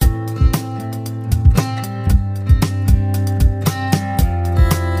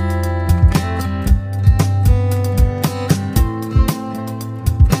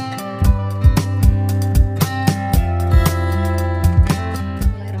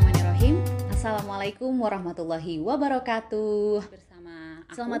Assalamualaikum warahmatullahi wabarakatuh.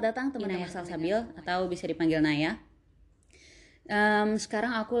 Selamat datang teman Naya Salsabil atau bisa dipanggil Naya.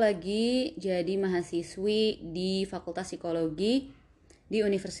 Sekarang aku lagi jadi mahasiswi di Fakultas Psikologi di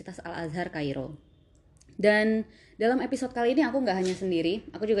Universitas Al-Azhar Cairo. Dan dalam episode kali ini aku nggak hanya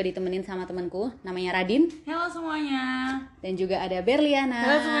sendiri, aku juga ditemenin sama temanku namanya Radin. Halo semuanya. Dan juga ada Berliana.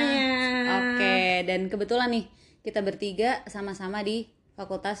 Halo semuanya. Oke, dan kebetulan nih kita bertiga sama-sama di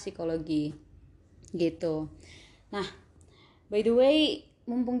Fakultas Psikologi gitu. Nah, by the way,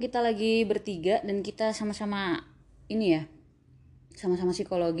 mumpung kita lagi bertiga dan kita sama-sama ini ya, sama-sama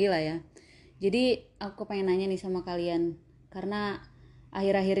psikologi lah ya. Jadi aku pengen nanya nih sama kalian, karena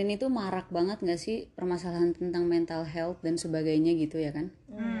akhir-akhir ini tuh marak banget gak sih permasalahan tentang mental health dan sebagainya gitu ya kan?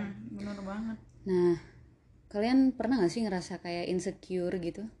 Bener banget. Nah, kalian pernah gak sih ngerasa kayak insecure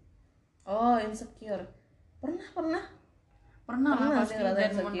gitu? Oh, insecure. Pernah Pasti. sih ngerasa Dan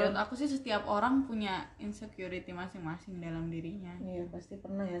insecure. menurut aku sih setiap orang punya insecurity masing-masing dalam dirinya. Iya, pasti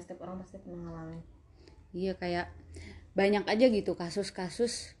pernah ya, setiap orang pasti pernah ngalamin. Iya, kayak banyak aja gitu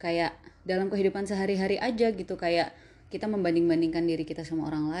kasus-kasus kayak dalam kehidupan sehari-hari aja gitu, kayak kita membanding-bandingkan diri kita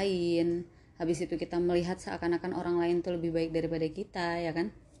sama orang lain. Habis itu kita melihat seakan-akan orang lain tuh lebih baik daripada kita, ya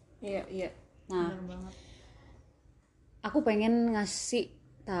kan? Iya. Nah, Bener banget. aku pengen ngasih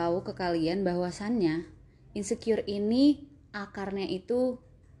tahu ke kalian bahwasannya insecure ini akarnya itu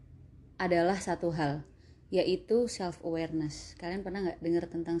adalah satu hal, yaitu self awareness. Kalian pernah nggak dengar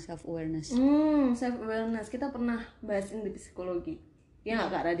tentang self awareness? Self awareness. Kita pernah bahas ini di psikologi. Ya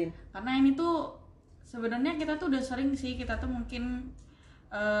nggak Kak Radin? Karena ini tuh sebenarnya kita tuh udah sering sih, kita tuh mungkin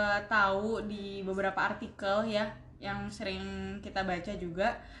tahu di beberapa artikel ya yang sering kita baca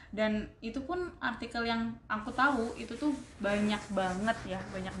juga, dan itu pun artikel yang aku tahu itu tuh banyak banget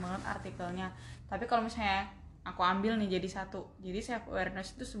artikelnya. Tapi kalau misalnya aku ambil nih jadi satu, jadi self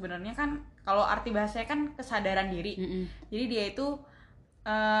awareness itu sebenarnya kan kalau arti bahasanya kan kesadaran diri. Jadi dia itu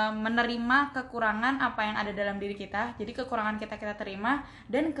menerima kekurangan apa yang ada dalam diri kita. Jadi kekurangan kita terima,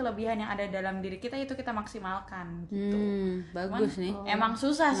 dan kelebihan yang ada dalam diri kita itu kita maksimalkan gitu. Bagus nih. Emang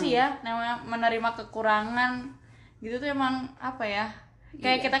susah sih ya namanya menerima kekurangan gitu tuh, emang apa ya,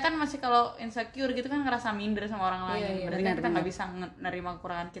 kayak kita kan masih kalau insecure gitu kan ngerasa minder sama orang lain. Berarti kan kita nggak bisa menerima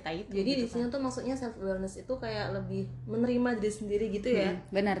kekurangan kita itu. Jadi gitu di sini tuh maksudnya self awareness itu kayak lebih menerima diri sendiri gitu ya.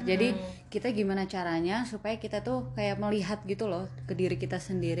 Benar. Jadi kita gimana caranya supaya kita tuh kayak melihat gitu loh ke diri kita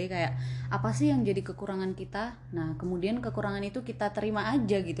sendiri, kayak apa sih yang jadi kekurangan kita. Nah, kemudian kekurangan itu kita terima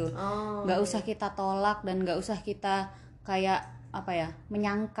aja gitu. Nggak usah kita tolak dan nggak usah kita kayak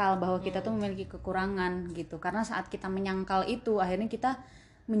menyangkal bahwa kita tuh memiliki kekurangan gitu. Karena saat kita menyangkal itu, akhirnya kita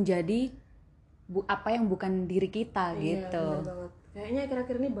menjadi apa yang bukan diri kita gitu. Iya, benar banget. Kayaknya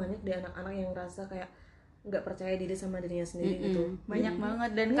akhir-akhir ini banyak deh anak-anak yang ngerasa kayak nggak percaya diri sama dirinya sendiri gitu. Banyak banget,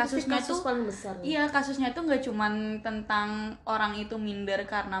 dan Ini kasusnya kasus tuh paling besar nih. iya, kasusnya tuh nggak cuman tentang orang itu minder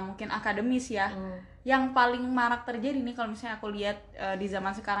karena mungkin akademis ya. Yang paling marak terjadi nih kalau misalnya aku lihat di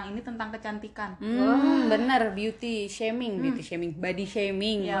zaman sekarang ini tentang kecantikan. Bener, beauty shaming, body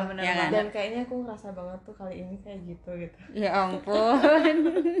shaming. Iya, bener ya kan? Dan kayaknya aku ngerasa banget tuh kali ini kayak gitu. Ya ampun.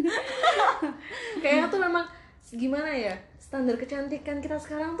 Kayaknya tuh memang gimana ya, standar kecantikan kita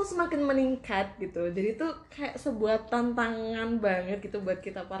sekarang tuh semakin meningkat gitu. Jadi tuh kayak sebuah tantangan banget gitu buat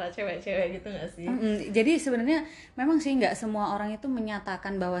kita para cewek-cewek gitu nggak sih? Jadi sebenarnya memang sih nggak semua orang itu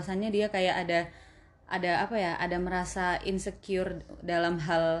menyatakan bahwasannya dia kayak ada merasa insecure dalam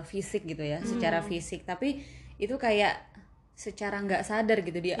hal fisik gitu ya, secara fisik. Tapi itu kayak secara nggak sadar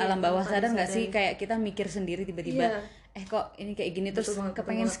gitu, di alam bawah sadar nggak sih, kayak kita mikir sendiri tiba-tiba kok ini kayak gini, terus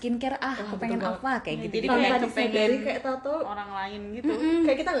kepengen skincare, kepengen apa kayak gitu. Jadi Tanpa kayak disadari kayak tato orang lain gitu.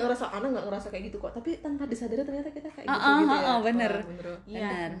 kayak kita nggak ngerasa kayak gitu kok, tapi tanpa disadari ternyata kita kayak gitu ya. Bener.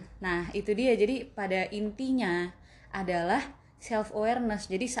 Iya. Nah itu dia, jadi pada intinya adalah self awareness.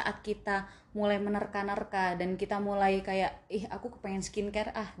 Jadi saat kita mulai menerka-nerka dan kita mulai kayak aku kepengen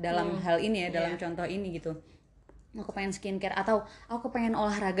skincare dalam hal ini ya, dalam contoh ini gitu, aku pengen skincare atau aku pengen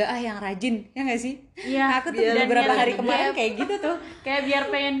olahraga yang rajin, ya nggak sih? Iya. Aku tuh beberapa hari kemarin kayak gitu tuh, kayak biar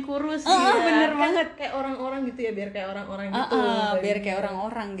pengen kurus. bener Kan banget. kayak orang-orang gitu ya, biar kayak orang-orang gitu. Biar kayak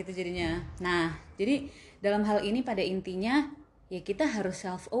orang-orang gitu jadinya. Nah, jadi dalam hal ini pada intinya ya kita harus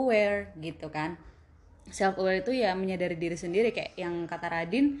self aware gitu kan. Self aware itu ya menyadari diri sendiri, kayak yang kata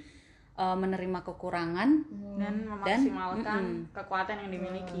Radin, menerima kekurangan dan memaksimalkan kekuatan yang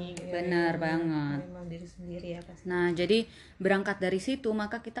dimiliki. Benar banget. Memang diri sendiri ya pasti. Nah, jadi berangkat dari situ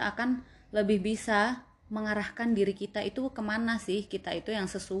maka kita akan lebih bisa mengarahkan diri kita itu kemana sih, kita itu yang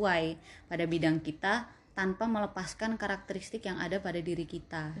sesuai pada bidang kita tanpa melepaskan karakteristik yang ada pada diri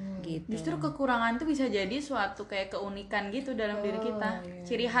kita gitu. Justru kekurangan tuh bisa jadi suatu kayak keunikan gitu dalam diri kita,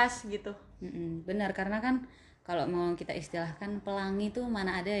 ciri khas gitu. Benar, karena kan kalau mau kita istilahkan pelangi tuh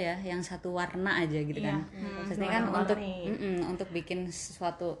mana ada ya yang satu warna aja gitu kan. Maksudnya kan untuk bikin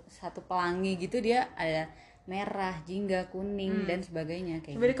satu pelangi gitu dia ada merah, jingga, kuning dan sebagainya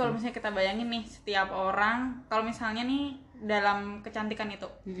kayak Jadi gitu. kalau misalnya kita bayangin nih, setiap orang, kalau misalnya nih dalam kecantikan itu,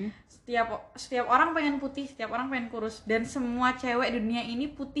 setiap orang pengen putih, setiap orang pengen kurus, dan semua cewek di dunia ini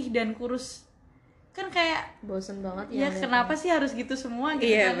putih dan kurus, kan kayak bosen banget ya kenapa sih harus gitu semua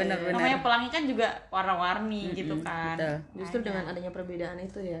gitu Iya, kan. benar-benar. Namanya pelangi kan juga warna-warni gitu kan. Betul. justru dengan adanya perbedaan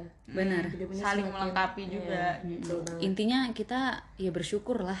itu ya Benar. hidupnya Saling semakin- melengkapi juga. betul banget. Intinya kita ya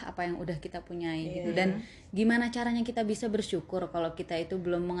bersyukur lah apa yang udah kita punyai gitu. Dan gimana caranya kita bisa bersyukur kalau kita itu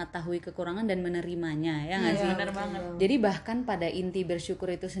belum mengetahui kekurangan dan menerimanya, ya nggak sih? Benar banget. Jadi bahkan pada inti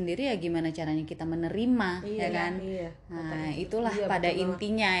bersyukur itu sendiri ya gimana caranya kita menerima, ya kan? iya. Nah itulah pada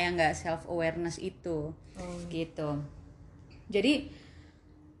intinya yang nggak self awareness itu, gitu. Jadi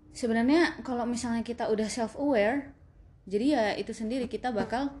sebenarnya kalau misalnya kita udah self aware, jadi ya itu sendiri kita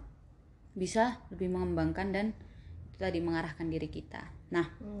bakal bisa lebih mengembangkan dan tadi mengarahkan diri kita.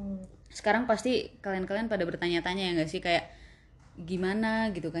 Nah, sekarang pasti kalian pada bertanya-tanya ya nggak sih, kayak gimana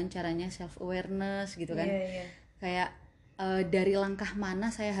gitu kan caranya self awareness gitu kan? Kayak dari langkah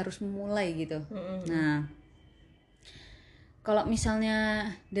mana saya harus memulai gitu. Nah, kalau misalnya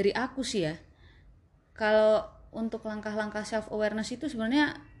dari aku sih ya, kalau untuk langkah-langkah self awareness itu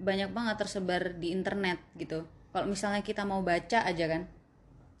sebenarnya banyak banget tersebar di internet gitu. Kalau misalnya kita mau baca aja kan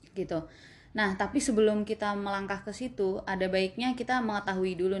gitu. Nah, tapi sebelum kita melangkah ke situ, ada baiknya kita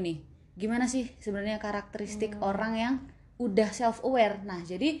mengetahui dulu nih, gimana sih sebenarnya karakteristik orang yang udah self aware. Nah,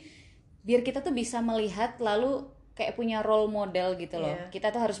 jadi biar kita tuh bisa melihat lalu kayak punya role model gitu loh. Kita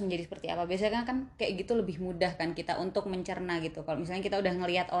tuh harus menjadi seperti apa. Biasanya kan kayak gitu lebih mudah kan kita untuk mencerna gitu. Kalau misalnya kita udah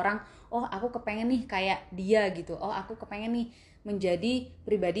ngelihat orang, oh aku kepengen nih kayak dia gitu. Oh aku kepengen nih menjadi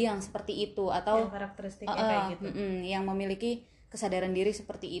pribadi yang seperti itu, atau Yang karakteristiknya kayak gitu. yang memiliki kesadaran diri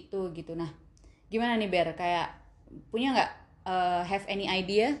seperti itu gitu. Nah, gimana nih Ber? Kayak punya nggak have any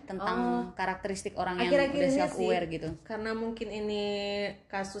idea tentang karakteristik orang yang Akhir-akhir udah ini self aware sih, gitu? karena mungkin ini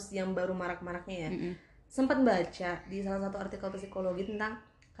kasus yang baru marak-maraknya ya. Sempat baca di salah satu artikel psikologi tentang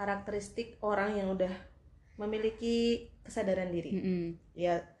karakteristik orang yang udah memiliki kesadaran diri.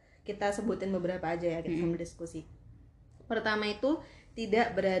 Ya, kita sebutin beberapa aja ya, kita sambil diskusi. Pertama itu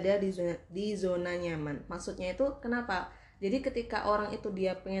tidak berada di zona nyaman. Maksudnya itu kenapa? Jadi ketika orang itu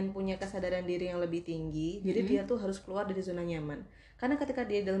dia pengen punya kesadaran diri yang lebih tinggi, jadi dia tuh harus keluar dari zona nyaman. Karena ketika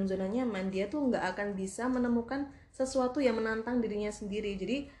dia dalam zona nyaman, dia tuh nggak akan bisa menemukan sesuatu yang menantang dirinya sendiri.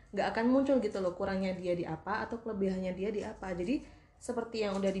 Jadi nggak akan muncul gitu loh kurangnya dia di apa atau kelebihannya dia di apa. Jadi seperti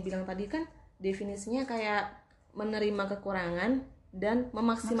yang udah dibilang tadi kan, definisinya kayak menerima kekurangan dan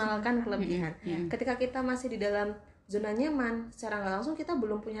memaksimalkan kelebihan. Ketika kita masih di dalam zona nyaman, secara nggak langsung kita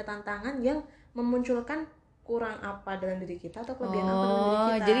belum punya tantangan yang memunculkan kurang apa dalam diri kita atau kelebihan apa dalam diri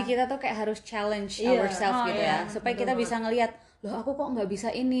kita. Jadi kita tuh kayak harus challenge ourselves gitu ya, supaya kita bisa ngelihat, loh aku kok nggak bisa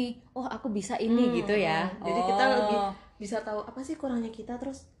ini, oh aku bisa ini gitu ya. Jadi kita lebih bisa tahu apa sih kurangnya kita,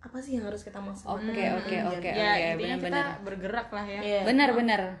 terus apa sih yang harus kita maksimalkan. Oke, Ya intinya benar-benar. kita bergerak lah ya.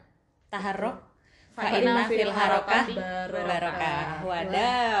 Benar-benar. Taharrok Fa'ina fil harokah barokah.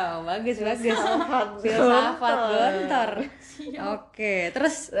 Wadaw, bagus. Filsafat gontor. Oke,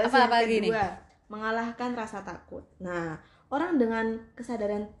 terus apa lagi nih? Mengalahkan rasa takut. Nah, orang dengan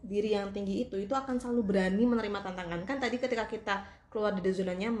kesadaran diri yang tinggi itu akan selalu berani menerima tantangan. Kan tadi ketika kita keluar dari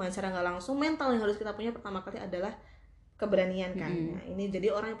zona nyaman, secara nggak langsung mental yang harus kita punya pertama kali adalah keberanian kan. Nah, ini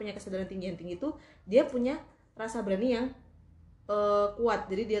jadi orang yang punya kesadaran tinggi yang tinggi itu dia punya rasa berani yang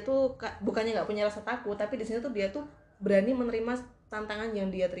kuat. Jadi dia tuh bukannya nggak punya rasa takut, tapi di sini tuh dia tuh berani menerima tantangan yang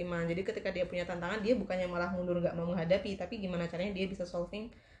dia terima. Jadi ketika dia punya tantangan, dia bukannya malah mundur nggak mau menghadapi, tapi gimana caranya dia bisa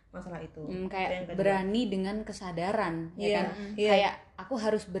solving masalah itu. Kayak berani dengan kesadaran, ya kan? Kayak aku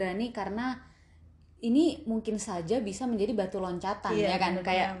harus berani karena ini mungkin saja bisa menjadi batu loncatan, ya kan?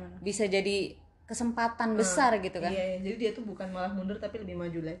 Kayak bisa jadi kesempatan besar gitu kan? Iya, jadi dia tuh bukan malah mundur tapi lebih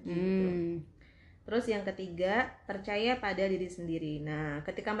maju lagi. Gitu. Terus yang ketiga, percaya pada diri sendiri. Nah,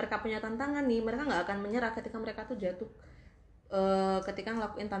 ketika mereka punya tantangan nih, mereka nggak akan menyerah ketika mereka tuh jatuh ketika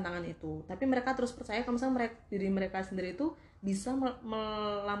ngelakuin tantangan itu. Tapi mereka terus percaya kalau misalnya diri mereka sendiri itu bisa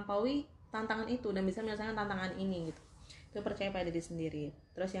melampaui tantangan itu dan bisa menyelesaikan tantangan ini gitu. Itu percaya pada diri sendiri.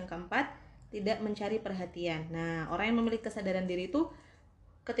 Terus yang keempat, tidak mencari perhatian. Nah, orang yang memiliki kesadaran diri itu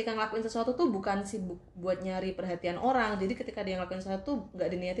ketika ngelakuin sesuatu tuh bukan sibuk buat nyari perhatian orang. Jadi ketika dia ngelakuin sesuatu nggak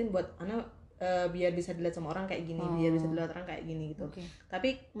diniatin buat biar bisa dilihat sama orang kayak gini, biar bisa dilihat orang kayak gini gitu.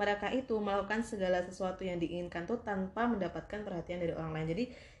 Tapi mereka itu melakukan segala sesuatu yang diinginkan tuh tanpa mendapatkan perhatian dari orang lain. Jadi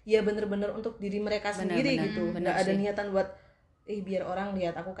ya bener-bener untuk diri mereka sendiri gitu. Nggak ada niatan buat biar orang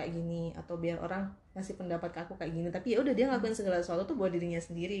lihat aku kayak gini atau biar orang ngasih pendapat ke aku kayak gini. Tapi ya udah dia ngelakuin segala sesuatu tuh buat dirinya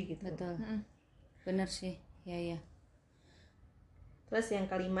sendiri gitu. Betul. Bener sih. Ya. Terus yang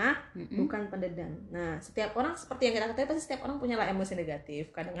kelima, bukan pendendam. Nah, setiap orang seperti yang kita ketahui pasti setiap orang punya lah emosi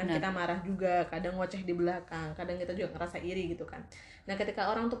negatif. Kadang kan kita marah juga, kadang ngoceh di belakang, kadang kita juga ngerasa iri gitu kan. Nah,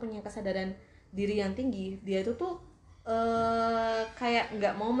 ketika orang tuh punya kesadaran diri yang tinggi, dia itu tuh kayak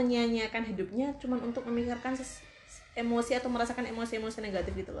nggak mau menyia-nyiakan hidupnya cuman untuk memikirkan emosi atau merasakan emosi-emosi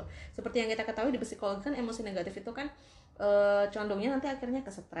negatif gitu loh. Seperti yang kita ketahui di psikologi kan emosi negatif itu kan condongnya nanti akhirnya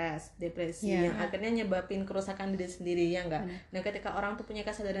ke stres, depresi, yang akhirnya nyebabin kerusakan diri sendiri, ya enggak? Nah, ketika orang tuh punya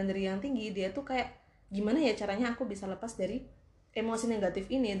kesadaran diri yang tinggi, dia tuh kayak gimana ya caranya aku bisa lepas dari emosi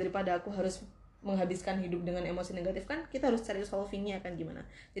negatif ini, daripada aku harus menghabiskan hidup dengan emosi negatif, kan kita harus cari solvingnya kan gimana.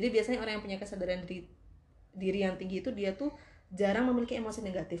 Jadi biasanya orang yang punya kesadaran diri yang tinggi itu dia tuh jarang memiliki emosi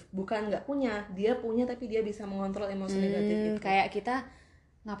negatif. Bukan nggak punya, dia punya tapi dia bisa mengontrol emosi negatif gitu. Kayak kita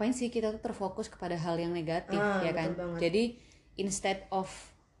ngapain sih kita tuh terfokus kepada hal yang negatif, ya kan? Jadi instead of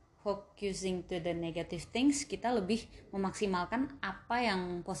focusing to the negative things, kita lebih memaksimalkan apa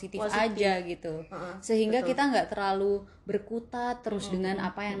yang positif. Aja gitu. Sehingga kita nggak terlalu berkutat terus dengan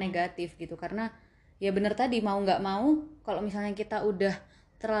apa yang negatif gitu. Karena ya bener tadi, mau nggak mau kalau misalnya kita udah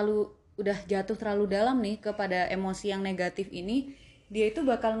jatuh terlalu dalam nih kepada emosi yang negatif ini, dia itu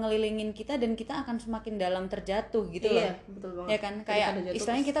bakal ngelilingin kita dan kita akan semakin dalam terjatuh gitu loh. Betul banget. Ya kan, kayak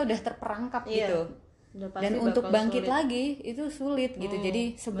istilahnya kita udah terperangkap gitu. Dan untuk bangkit lagi itu sulit gitu.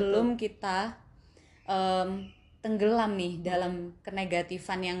 Jadi sebelum kita tenggelam nih dalam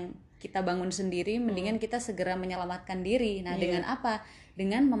kenegatifan yang kita bangun sendiri, mendingan kita segera menyelamatkan diri. Nah, dengan apa?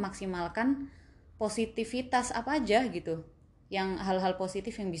 Dengan memaksimalkan positivitas apa aja gitu, yang hal-hal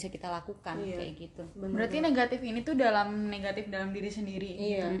positif yang bisa kita lakukan, kayak gitu. Berarti negatif ini tuh negatif dalam diri sendiri.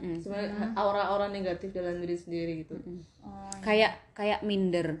 Sebenarnya aura-aura negatif dalam diri sendiri gitu. Kayak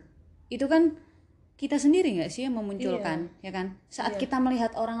minder. Itu kan kita sendiri nggak sih yang memunculkan, ya kan? Saat kita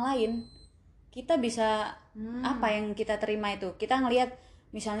melihat orang lain, kita bisa apa yang kita terima itu. Kita ngelihat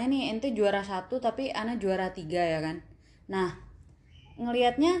misalnya nih ente juara 1 tapi ana juara 3, ya kan? Nah,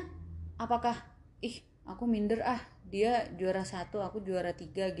 ngelihatnya apakah aku minder dia juara 1, aku juara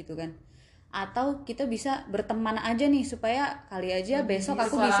 3 gitu kan? Atau kita bisa berteman aja nih supaya kali aja besok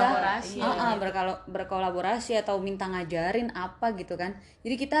aku bisa berkolaborasi atau minta ngajarin apa gitu kan.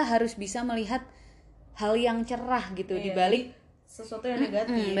 Jadi kita harus bisa melihat hal yang cerah gitu dibalik sesuatu yang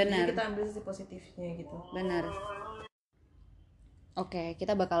negatif. Benar. Jadi kita ambil sisi positifnya gitu. Benar. Oke,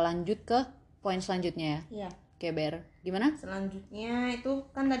 kita bakal lanjut ke poin selanjutnya ya. Oke, Ber. Gimana? Selanjutnya itu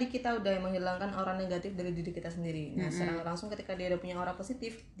kan tadi kita udah menghilangkan aura negatif dari diri kita sendiri. Nah, secara langsung ketika dia udah punya aura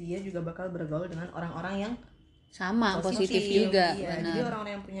positif, dia juga bakal bergaul dengan orang-orang yang sama positif juga. Jadi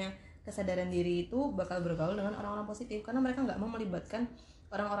orang-orang yang punya kesadaran diri itu bakal bergaul dengan orang-orang positif karena mereka nggak mau melibatkan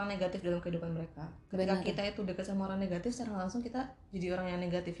orang-orang negatif dalam kehidupan mereka. Ketika kita itu dekat sama orang negatif, secara langsung kita jadi orang yang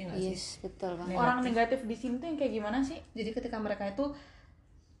negatif, ya nggak sih? Betul banget. Orang negatif di sini tuh yang kayak gimana sih? Jadi ketika mereka itu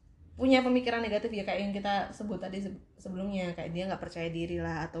punya pemikiran negatif, ya kayak yang kita sebut tadi sebelumnya, kayak dia nggak percaya diri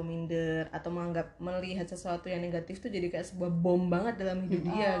lah, atau minder, atau melihat sesuatu yang negatif tuh jadi kayak sebuah bom banget dalam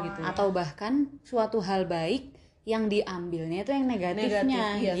hidup dia gitu. Atau bahkan suatu hal baik yang diambilnya itu yang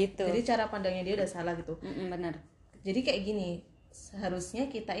negatifnya gitu. Jadi cara pandangnya dia udah salah gitu. Benar. Jadi kayak gini, seharusnya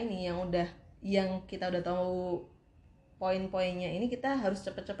kita ini yang kita udah tahu poin-poinnya ini, kita harus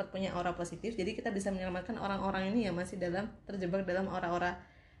cepet-cepet punya aura positif. Jadi kita bisa menyelamatkan orang-orang ini yang masih terjebak dalam aura-aura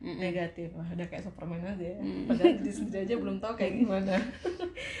negatif. Wah, udah kayak Superman aja ya. Padahal diri sendiri aja belum tahu kayak gimana.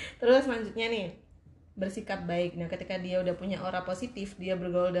 Terus selanjutnya nih, bersikap baik. Nah, ketika dia udah punya aura positif, dia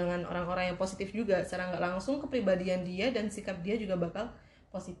bergaul dengan orang-orang yang positif juga, secara nggak langsung kepribadian dia dan sikap dia juga bakal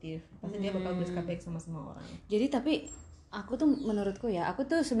positif. Pasti dia bakal bersikap baik sama semua orang. Jadi tapi aku tuh menurutku ya, aku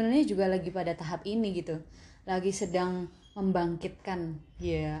tuh sebenarnya juga lagi pada tahap ini gitu. Lagi sedang membangkitkan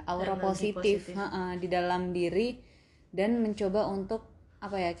aura positif. Di dalam diri dan mencoba untuk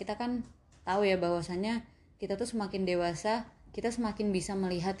kita kan tahu ya bahwasannya kita tuh semakin dewasa, kita semakin bisa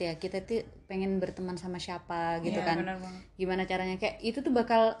melihat ya kita tuh pengen berteman sama siapa gitu kan. Gimana caranya, kayak itu tuh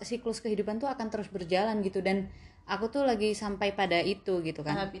bakal siklus kehidupan tuh akan terus berjalan gitu, dan aku tuh lagi sampai pada itu gitu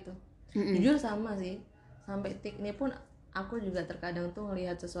kan. Tahap itu. Jujur sama sih. Sampai tik ini pun aku juga terkadang tuh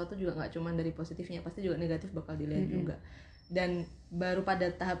ngelihat sesuatu juga nggak cuma dari positifnya, pasti juga negatif bakal dilihat juga. Dan baru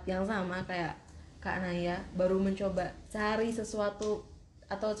pada tahap yang sama kayak Kak Naya, baru mencoba cari sesuatu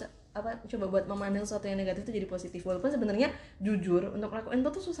atau coba buat memandang sesuatu yang negatif itu jadi positif, walaupun sebenarnya jujur untuk lakuin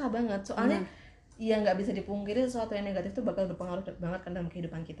itu tuh susah banget, soalnya ya nggak bisa dipungkiri sesuatu yang negatif tuh bakal berpengaruh banget kan dalam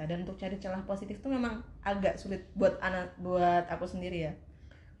kehidupan kita, dan untuk cari celah positif tuh memang agak sulit buat aku sendiri ya,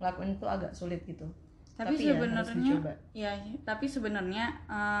 ngelakuin itu agak sulit gitu. Tapi sebenarnya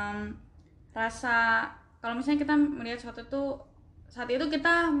rasa kalau misalnya kita melihat sesuatu tuh saat itu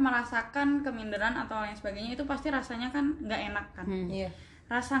kita merasakan keminderan atau lain sebagainya, itu pasti rasanya kan nggak enak kan.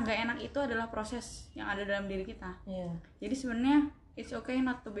 Rasa nggak enak itu adalah proses yang ada dalam diri kita. Jadi sebenarnya it's okay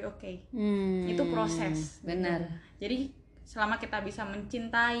not to be okay. Itu proses. Benar. Jadi selama kita bisa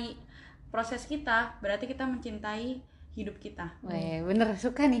mencintai proses kita, berarti kita mencintai hidup kita. Wah, bener,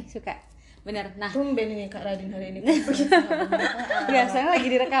 suka. Bener. Nah, tumben ini Kak Radin hari ini. Biasanya lagi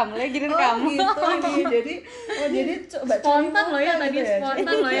direkam. Gitu lagi. Jadi coba spontan loh ya tadi,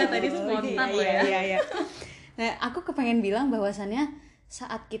 spontan loh ya. Iya. Nah, aku kepengen bilang bahwasannya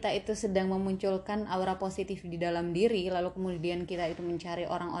saat kita itu sedang memunculkan aura positif di dalam diri, lalu kemudian kita itu mencari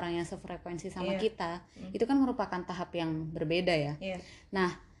orang-orang yang sefrekuensi sama kita, itu kan merupakan tahap yang berbeda ya.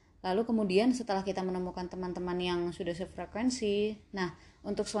 Nah, lalu kemudian setelah kita menemukan teman-teman yang sudah sefrekuensi, nah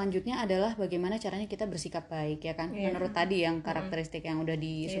untuk selanjutnya adalah bagaimana caranya kita bersikap baik ya kan, menurut tadi yang karakteristik yang udah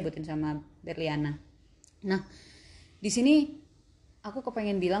disebutin sama Berliana. Nah, di sini aku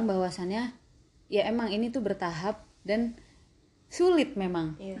kepengen bilang bahwasannya ya emang ini tuh bertahap dan sulit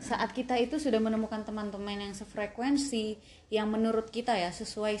memang. Saat kita itu sudah menemukan teman-teman yang sefrekuensi, yang menurut kita ya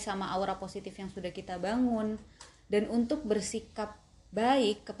sesuai sama aura positif yang sudah kita bangun, dan untuk bersikap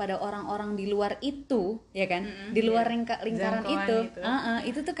baik kepada orang-orang di luar itu, ya kan, di luar lingkaran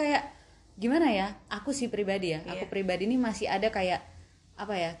itu tuh kayak gimana ya? Aku sih pribadi ya, aku pribadi ini masih ada kayak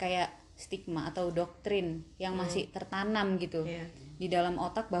apa ya, kayak stigma atau doktrin yang masih tertanam gitu di dalam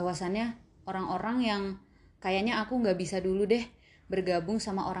otak, bahwasannya orang-orang yang kayaknya aku nggak bisa dulu deh bergabung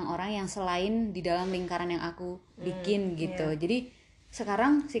sama orang-orang yang selain di dalam lingkaran yang aku bikin gitu. Jadi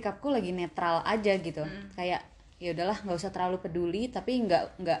sekarang sikapku lagi netral aja gitu, kayak ya udahlah nggak usah terlalu peduli, tapi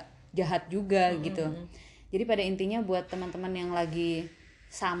nggak jahat juga gitu. Jadi pada intinya buat teman-teman yang lagi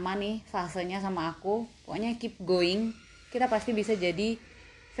sama nih fasenya sama aku, pokoknya keep going, kita pasti bisa jadi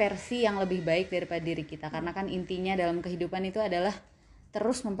versi yang lebih baik daripada diri kita, karena kan intinya dalam kehidupan itu adalah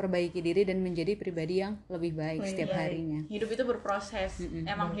terus memperbaiki diri dan menjadi pribadi yang lebih baik setiap harinya. Hidup itu berproses.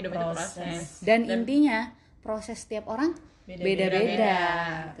 Emang hidup itu proses. Dan intinya proses setiap orang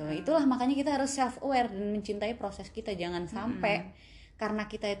beda-beda. Gitu. Itulah makanya kita harus self aware dan mencintai proses kita. Jangan sampai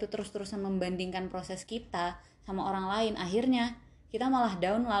karena kita itu terus-terusan membandingkan proses kita sama orang lain, akhirnya kita malah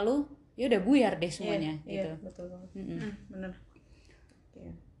down, lalu ya udah buyar deh semuanya gitu. Betul banget. Bener.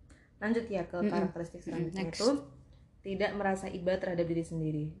 Lanjut ya ke karakteristik selanjutnya itu tidak merasa iba terhadap diri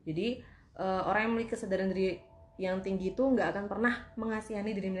sendiri. Jadi orang yang memiliki kesadaran diri yang tinggi itu nggak akan pernah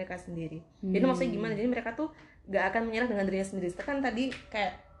mengasihani diri mereka sendiri. Jadi maksudnya gimana? Jadi mereka tuh nggak akan menyerah dengan dirinya sendiri. Kan tadi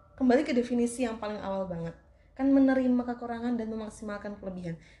kayak kembali ke definisi yang paling awal banget. Kan menerima kekurangan dan memaksimalkan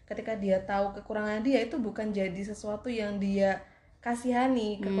kelebihan. Ketika dia tahu kekurangan dia, itu bukan jadi sesuatu yang dia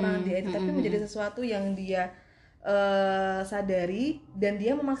kasihani kekurangan dia itu, tapi menjadi sesuatu yang dia sadari dan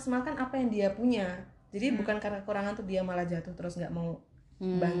dia memaksimalkan apa yang dia punya. Jadi bukan karena kekurangan tuh dia malah jatuh terus nggak mau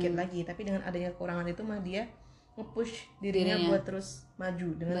bangkit lagi, tapi dengan adanya kekurangan itu mah dia nge-push dirinya buat terus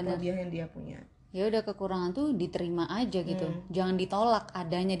maju dengan kelebihan yang dia punya. Ya udah, kekurangan tuh diterima aja gitu, jangan ditolak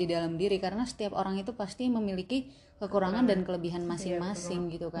adanya di dalam diri, karena setiap orang itu pasti memiliki kekurangan dan kelebihan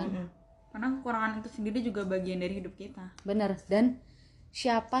masing-masing gitu kan. Karena kekurangan itu sendiri juga bagian dari hidup kita. Bener. Dan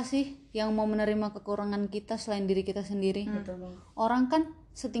siapa sih yang mau menerima kekurangan kita selain diri kita sendiri? Orang kan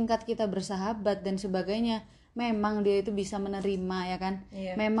setingkat kita bersahabat dan sebagainya, memang dia itu bisa menerima ya kan,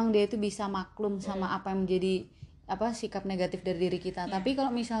 memang dia itu bisa maklum sama apa yang menjadi sikap negatif dari diri kita. Tapi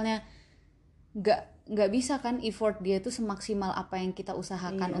kalau misalnya nggak bisa kan effort dia itu semaksimal apa yang kita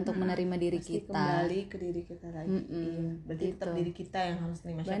usahakan untuk menerima diri pasti kita, kembali ke diri kita lagi. Berarti gitu. tetap diri kita yang harus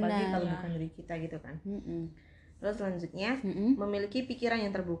terima, siapa lagi kalau bukan diri kita gitu kan. Terus selanjutnya memiliki pikiran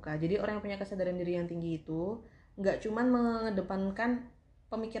yang terbuka. Jadi orang yang punya kesadaran diri yang tinggi itu nggak cuman mengedepankan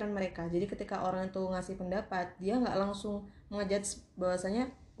pemikiran mereka. Jadi ketika orang itu ngasih pendapat, dia nggak langsung ngejudge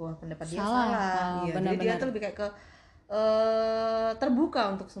bahwasanya wah pendapat dia salah. Jadi dia tuh lebih kayak ke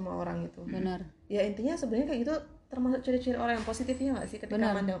terbuka untuk semua orang itu. Benar. Ya intinya sebenarnya kayak gitu termasuk ciri-ciri orang yang positifnya nggak sih,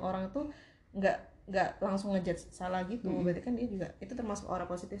 ketika mandang orang tuh nggak langsung ngejudge salah gitu. Berarti kan dia juga itu termasuk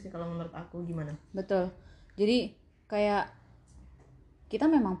orang positif sih kalau menurut aku. Gimana? Betul. Jadi kayak kita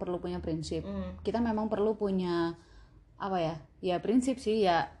memang perlu punya prinsip. Kita memang perlu punya ya prinsip sih,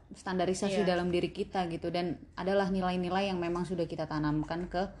 ya standarisasi dalam diri kita gitu, dan adalah nilai-nilai yang memang sudah kita tanamkan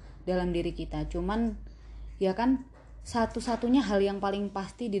ke dalam diri kita. Cuman ya kan satu-satunya hal yang paling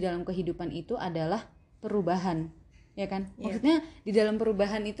pasti di dalam kehidupan itu adalah perubahan, ya kan? Maksudnya di dalam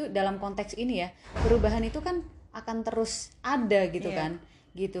perubahan itu, dalam konteks ini ya, perubahan itu kan akan terus ada gitu kan,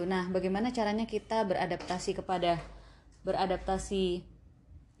 gitu. Nah, bagaimana caranya kita beradaptasi kepada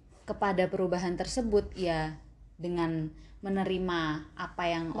perubahan tersebut ya, dengan menerima apa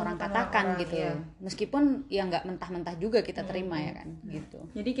yang orang katakan gitu. Meskipun ya nggak mentah-mentah juga kita terima ya kan, gitu.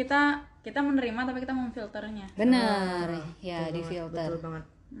 Jadi kita menerima tapi kita memfilternya. Benar, ya difilter. Betul banget.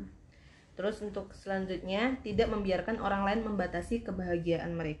 Terus untuk selanjutnya, tidak membiarkan orang lain membatasi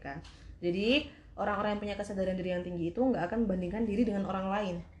kebahagiaan mereka. Jadi orang-orang yang punya kesadaran diri yang tinggi itu nggak akan membandingkan diri dengan orang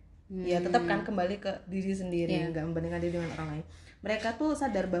lain. Ya tetap kan kembali ke diri sendiri, nggak membandingkan diri dengan orang lain. Mereka tuh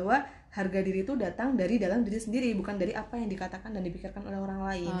sadar bahwa harga diri itu datang dari dalam diri sendiri, bukan dari apa yang dikatakan dan dipikirkan oleh orang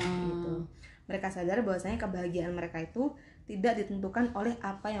lain gitu. Mereka sadar bahwasanya kebahagiaan mereka itu tidak ditentukan oleh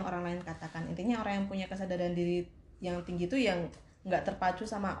apa yang orang lain katakan. Intinya orang yang punya kesadaran diri yang tinggi itu yang nggak terpacu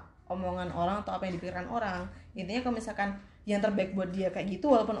sama omongan orang atau apa yang dipikirkan orang. Intinya kalau misalkan yang terbaik buat dia kayak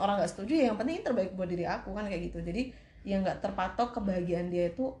gitu, walaupun orang nggak setuju, ya yang penting yang terbaik buat diri aku kan, kayak gitu. Jadi yang nggak terpatok kebahagiaan dia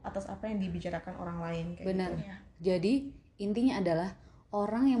itu atas apa yang dibicarakan orang lain kayak Benar. gitu. Jadi intinya adalah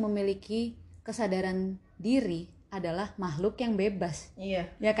orang yang memiliki kesadaran diri adalah makhluk yang bebas. Iya.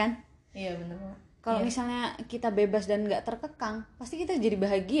 Ya kan? Iya benar. Kalau misalnya kita bebas dan nggak terkekang, pasti kita jadi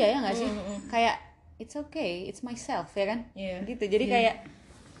bahagia ya nggak sih? Kayak it's okay, it's myself ya kan? Gitu. Jadi kayak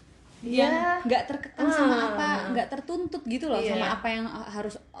nggak terkekang sama apa, nggak tertuntut gitu loh sama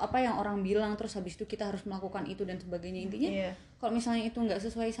apa yang orang bilang, terus habis itu kita harus melakukan itu dan sebagainya. Intinya kalau misalnya itu nggak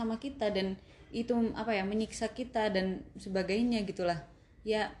sesuai sama kita dan itu menyiksa kita dan sebagainya gitulah.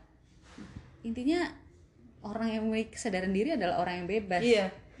 Ya intinya orang yang memiliki kesadaran diri adalah orang yang bebas.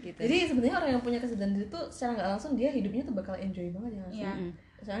 Gitu. Jadi sebenarnya orang yang punya kesadaran diri tuh secara nggak langsung dia hidupnya tuh bakal enjoy banget ya nggak sih?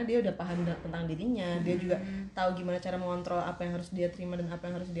 Soalnya dia udah paham tentang dirinya, dia juga tahu gimana cara mengontrol apa yang harus dia terima dan apa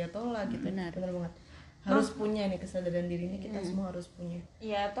yang harus dia tolak gitu. Benar banget. Harus punya nih kesadaran diri ini, kita semua harus punya.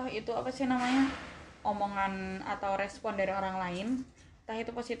 Iya, toh itu apa sih namanya, omongan atau respon dari orang lain, entah itu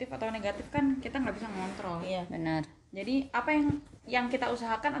positif atau negatif kan kita nggak bisa mengontrol. Iya, benar. Jadi apa yang kita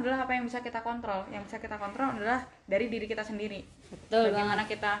usahakan adalah apa yang bisa kita kontrol. Yang bisa kita kontrol adalah dari diri kita sendiri. Betul. Bagaimana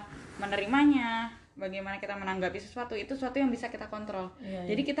kita menerimanya, bagaimana kita menanggapi sesuatu, itu sesuatu yang bisa kita kontrol.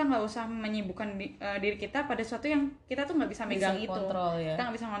 Jadi kita nggak usah menyibukkan diri kita pada sesuatu yang kita tuh nggak bisa megang itu. Kita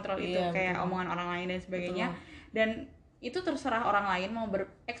nggak bisa kontrol itu, kayak omongan orang lain dan sebagainya. Dan itu terserah orang lain mau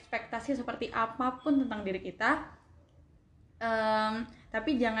berekspektasi seperti apapun tentang diri kita.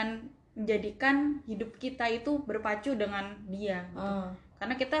 Tapi jangan menjadikan hidup kita itu berpacu dengan dia gitu.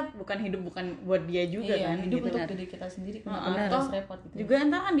 Karena kita bukan buat dia juga kan, hidup gitu. untuk diri kita sendiri, kenapa Atau harus repot gitu. juga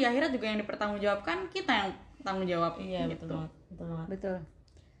ntar kan di akhirat juga yang dipertanggungjawabkan kita yang tanggung jawab. Betul banget. Betul.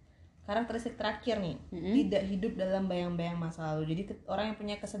 Karakteristik terakhir nih, tidak hidup dalam bayang-bayang masa lalu. Jadi orang yang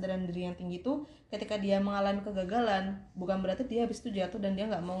punya kesadaran diri yang tinggi itu ketika dia mengalami kegagalan, bukan berarti dia habis itu jatuh dan dia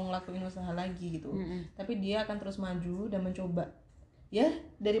nggak mau ngelakuin usaha lagi gitu. Tapi dia akan terus maju dan mencoba. Ya,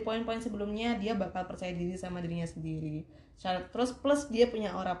 dari poin-poin sebelumnya dia bakal percaya diri sama dirinya sendiri. Terus plus dia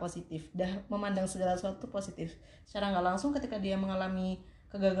punya aura positif, dah memandang segala sesuatu positif. Secara nggak langsung ketika dia mengalami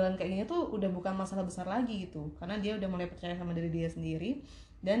kegagalan kayak gini tuh udah bukan masalah besar lagi gitu. Karena dia udah mulai percaya sama diri dia sendiri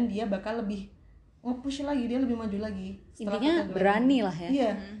dan dia bakal lebih nge-push lagi, dia lebih maju lagi. Intinya berani lah ya.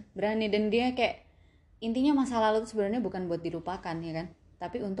 Iya. Berani, dan dia kayak intinya masa lalu itu sebenarnya bukan buat dilupakan ya kan,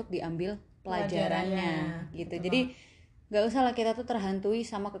 tapi untuk diambil pelajarannya gitu. Betul. Jadi nggak usah lah kita tuh terhantui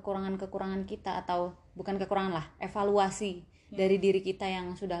sama kekurangan kita, atau bukan kekurangan lah, evaluasi dari diri kita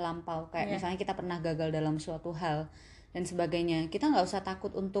yang sudah lampau, kayak misalnya kita pernah gagal dalam suatu hal dan sebagainya. Kita nggak usah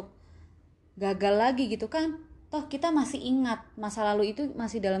takut untuk gagal lagi gitu kan, toh kita masih ingat masa lalu itu,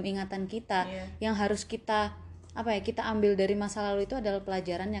 masih dalam ingatan kita. Yang harus kita kita ambil dari masa lalu itu adalah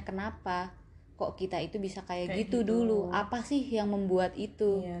pelajarannya. Kenapa kok kita itu bisa kayak gitu dulu, apa sih yang membuat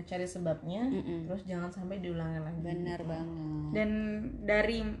itu. Cari sebabnya, terus jangan sampai diulangi lagi. Benar banget. Dan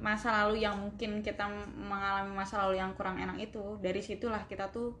dari masa lalu yang mungkin kita mengalami masa lalu yang kurang enak itu, dari situlah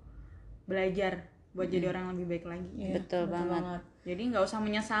kita tuh belajar buat jadi orang yang lebih baik lagi. Betul banget. Jadi nggak usah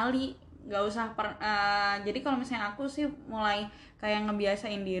menyesali, nggak usah jadi kalau misalnya aku sih mulai kayak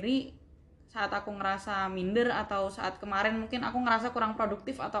ngebiasain diri saat aku ngerasa minder, atau saat kemarin mungkin aku ngerasa kurang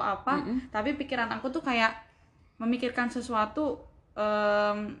produktif atau apa, tapi pikiran aku tuh kayak memikirkan sesuatu,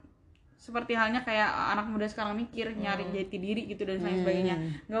 seperti halnya kayak anak muda sekarang mikir, nyari jati diri gitu dan lain sebagainya.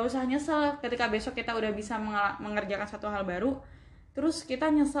 Nggak usah nyesel ketika besok kita udah bisa mengerjakan satu hal baru, terus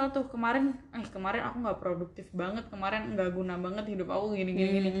kita nyesel tuh kemarin aku nggak produktif banget, kemarin nggak guna banget hidup aku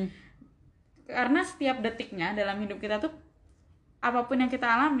gini. Karena setiap detiknya dalam hidup kita tuh apapun yang kita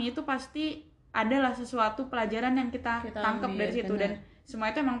alami itu pasti adalah sesuatu pelajaran yang kita tangkap ambil, dari situ. benar. Dan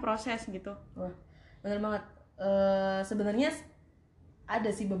semua itu emang proses gitu. Wah, bener banget. Sebenarnya ada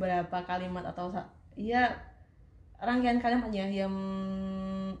sih beberapa kalimat atau ya rangkaian kalimat ya yang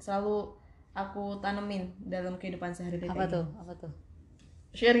selalu aku tanemin dalam kehidupan sehari-hari. Apa tuh?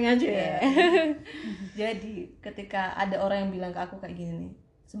 Sharing aja ya. Jadi ketika ada orang yang bilang ke aku kayak gini nih,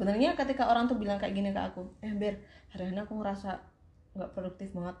 sebenarnya ketika orang tuh bilang kayak gini ke aku, Ber, hari ini aku ngerasa nggak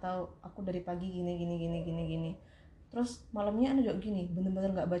produktif banget, tau aku dari pagi gini, terus malamnya ada juga gini,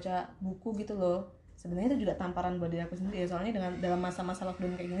 bener-bener nggak baca buku gitu loh. Sebenarnya itu juga tamparan buat diri aku sendiri ya, soalnya dalam masa-masa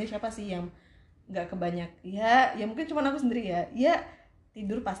lockdown kayak gini, siapa sih yang nggak kebanyak ya mungkin cuma aku sendiri ya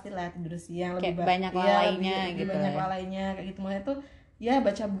tidur pastilah, tidur siang kayak lebih banyak lalainya gitu banyak ya. lalainya kayak gitu. Makanya tuh ya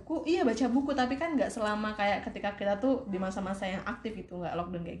baca buku tapi kan nggak selama kayak ketika kita tuh di masa-masa yang aktif itu, nggak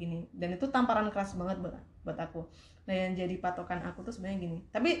lockdown kayak gini, dan itu tamparan keras banget buat aku. Nah yang jadi patokan aku tuh sebenarnya gini,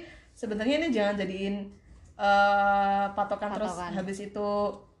 tapi sebenarnya ini jangan jadiin patokan terus habis itu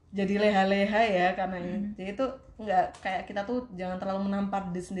jadi leha-leha ya, karena ini jadi itu nggak, kayak kita tuh jangan terlalu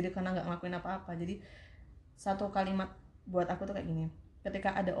menampar diri sendiri karena nggak ngelakuin apa-apa. Jadi satu kalimat buat aku tuh kayak gini,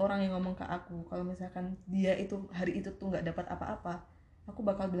 ketika ada orang yang ngomong ke aku kalau misalkan dia itu hari itu tuh nggak dapat apa-apa, aku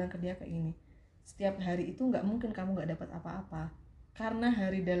bakal bilang ke dia kayak gini, setiap hari itu nggak mungkin kamu nggak dapat apa-apa, karena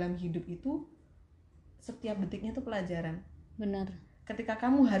hari dalam hidup itu setiap detiknya tuh pelajaran. Benar. Ketika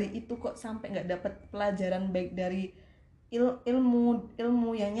kamu hari itu kok sampai nggak dapat pelajaran baik dari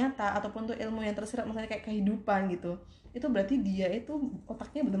ilmu yang nyata ataupun tuh ilmu yang tersirat, misalnya kayak kehidupan gitu, itu berarti dia itu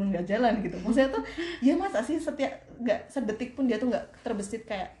otaknya benar-benar nggak jalan gitu. Maksudnya tuh ya masa sih setiap nggak sedetik pun dia tuh nggak terbesit,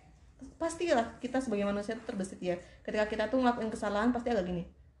 kayak pastilah kita sebagai manusia tuh terbesit ya, ketika kita tuh ngelakuin kesalahan pasti agak gini,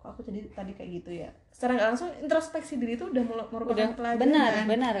 kok aku jadi tadi kayak gitu ya, secara nggak langsung introspeksi diri itu udah merupakan pelajaran.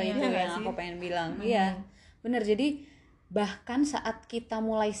 Benar Ya, itu yang aku pengen bilang. Iya benar. Jadi bahkan saat kita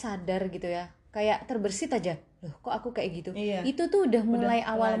mulai sadar gitu ya, kayak terbersit aja, loh kok aku kayak gitu, itu tuh udah mulai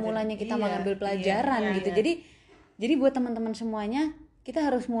awal mulanya kita mengambil pelajaran gitu. Jadi buat teman-teman semuanya, kita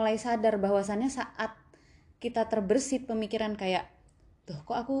harus mulai sadar bahwasannya saat kita terbersit pemikiran kayak, tuh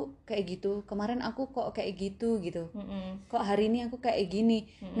kok aku kayak gitu, kemarin aku kok kayak gitu, kok hari ini aku kayak gini.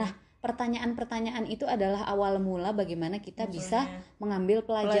 Nah pertanyaan-pertanyaan itu adalah awal mula bagaimana kita bisa mengambil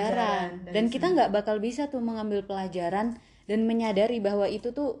pelajaran. Dan kita nggak bakal bisa tuh mengambil pelajaran dan menyadari bahwa itu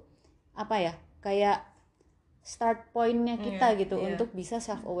tuh apa ya, kayak start pointnya kita gitu untuk bisa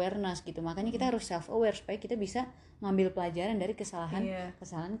self awareness gitu. Makanya kita harus self aware supaya kita bisa ngambil pelajaran dari kesalahan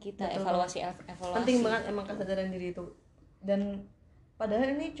kita. Betul. evaluasi penting banget emang kesadaran diri itu. Dan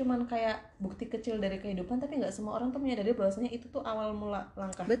padahal ini cuman kayak bukti kecil dari kehidupan, tapi nggak semua orang tuh menyadari bahwasanya itu tuh awal mula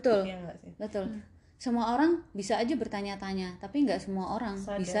langkah. Betul. Ya nggak sih? Betul. Semua orang bisa aja bertanya-tanya, tapi nggak semua orang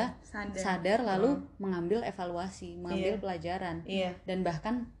bisa sadar lalu mengambil evaluasi, mengambil pelajaran, dan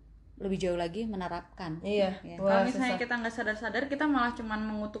bahkan lebih jauh lagi menerapkan. Kalau misalnya kita nggak sadar-sadar, kita malah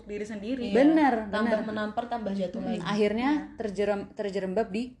cuman mengutuk diri sendiri. Benar. Tambah menampar, tambah jatuh lagi. Akhirnya terjerembab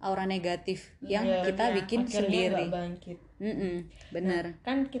di aura negatif yang kita bikin akhirnya sendiri. Nggak bangkit. Benar. Nah,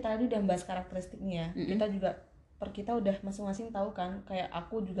 kan kita tadi udah bahas karakteristiknya. Kita juga kita udah masing-masing tahu kan, kayak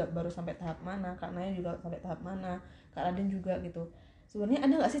aku juga baru sampai tahap mana, Kak Naya juga sampai tahap mana, Kak Raden juga gitu. Sebenarnya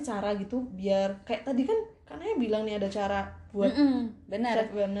ada nggak sih cara gitu biar kayak tadi kan Kak Naya bilang nih ada cara buat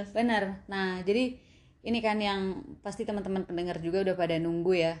self-awareness. Benar. Nah jadi ini kan yang pasti teman-teman pendengar juga udah pada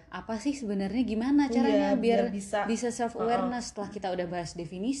nunggu ya, apa sih sebenarnya gimana caranya biar bisa self awareness. Setelah kita udah bahas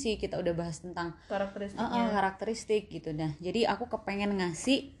definisi, kita udah bahas tentang karakteristik gitu. Nah jadi aku kepengen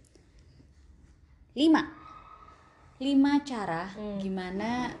ngasih 5 cara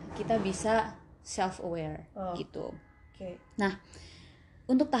gimana kita bisa self aware gitu. Nah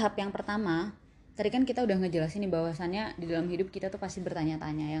untuk tahap yang pertama, tadi kan kita udah ngejelasin nih bahwasannya di dalam hidup kita tuh pasti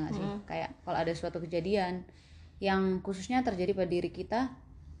bertanya-tanya ya nggak sih? Kayak kalau ada suatu kejadian yang khususnya terjadi pada diri kita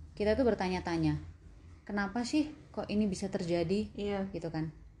tuh bertanya-tanya, kenapa sih kok ini bisa terjadi? Gitu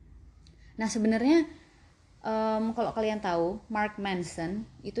kan. Nah sebenarnya kalau kalian tahu, Mark Manson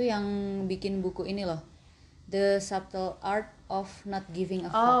itu yang bikin buku ini loh, The Subtle Art of Not Giving a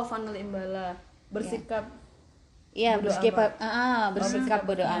Fuck. Funnel Imbala, bersikap bersikap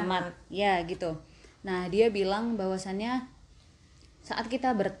bodo amat. Ya gitu. Nah dia bilang bahwasannya saat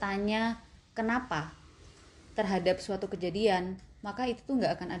kita bertanya kenapa terhadap suatu kejadian, maka itu tuh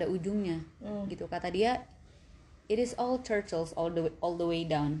nggak akan ada ujungnya. Gitu kata dia, it is all turtles all the way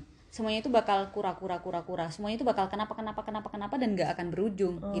down. Semuanya itu bakal kura-kura. Semuanya itu bakal kenapa dan nggak akan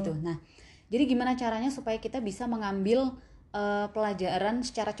berujung gitu. Nah jadi gimana caranya supaya kita bisa mengambil pelajaran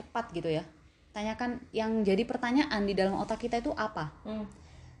secara cepat gitu ya? Tanyakan yang jadi pertanyaan di dalam otak kita itu apa.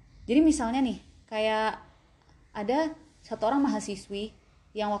 Jadi misalnya nih, kayak ada satu orang mahasiswi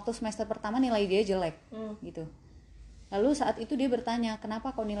yang waktu semester pertama nilai dia jelek gitu. Lalu saat itu dia bertanya,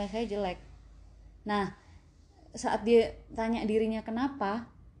 kenapa kok nilai saya jelek? Nah, saat dia tanya dirinya kenapa,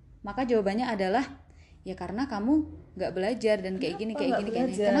 maka jawabannya adalah ya karena kamu nggak belajar dan kayak gini.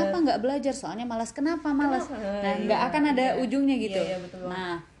 Kenapa nggak belajar? Soalnya malas. Kenapa malas? Nah, nggak akan ada ujungnya gitu. Betul.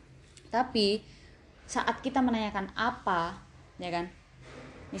 Nah, tapi saat kita menanyakan apa, ya kan?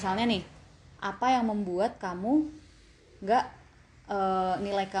 Misalnya nih, apa yang membuat kamu nggak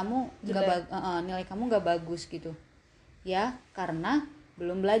nilai kamu nggak bagus gitu? Ya karena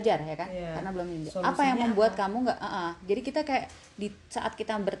belum belajar, ya kan? Karena belum belajar. Apa yang membuat kamu nggak jadi kita kayak di saat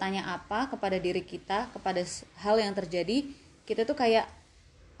kita bertanya apa kepada diri kita, kepada hal yang terjadi, kita tuh kayak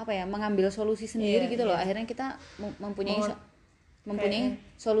apa ya, mengambil solusi sendiri gitu loh. Akhirnya kita mempunyai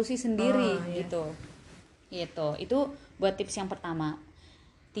solusi sendiri gitu. Itu buat tips yang pertama.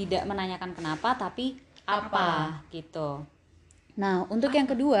 Tidak menanyakan kenapa tapi apa gitu. Nah, untuk yang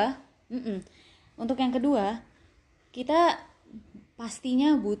kedua, kita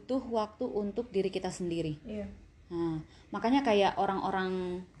pastinya butuh waktu untuk diri kita sendiri. Nah, makanya kayak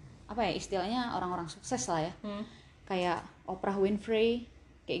orang-orang apa ya, istilahnya orang-orang sukses lah ya. Kayak Oprah Winfrey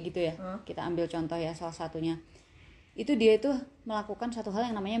kayak gitu ya. Kita ambil contoh ya, salah satunya. Itu dia itu melakukan satu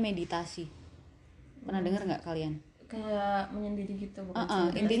hal yang namanya meditasi. Pernah dengar nggak kalian? Kayak menyendiri gitu,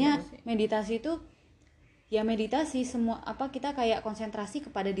 intinya meditasi itu ya meditasi semua kita kayak konsentrasi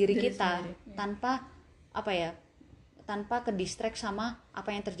kepada diri kita sendiri, tanpa ke distract sama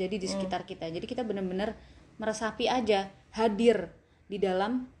apa yang terjadi di sekitar kita. Jadi kita benar-benar meresapi aja, hadir di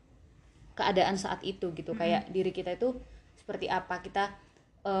dalam keadaan saat itu gitu. Kayak diri kita itu seperti apa, kita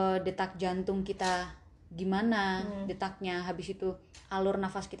detak jantung kita gimana detaknya, habis itu alur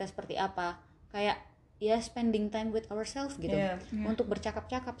nafas kita seperti apa, kayak ya spending time with ourselves gitu. Untuk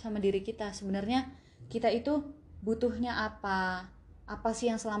bercakap-cakap sama diri kita, sebenarnya kita itu butuhnya apa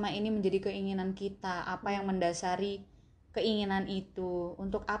sih yang selama ini menjadi keinginan kita, apa yang mendasari keinginan itu,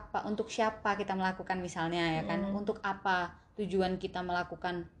 untuk apa, untuk siapa kita melakukan misalnya, ya kan, untuk apa tujuan kita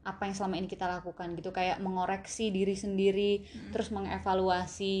melakukan apa yang selama ini kita lakukan gitu. Kayak mengoreksi diri sendiri, terus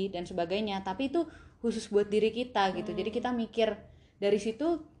mengevaluasi dan sebagainya, tapi itu khusus buat diri kita gitu. Jadi kita mikir dari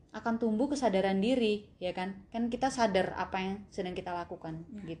situ akan tumbuh kesadaran diri, ya kan kita sadar apa yang sedang kita lakukan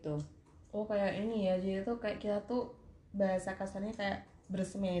gitu. Kayak ini ya, jadi tuh kayak kita tuh bahasa kasarnya kayak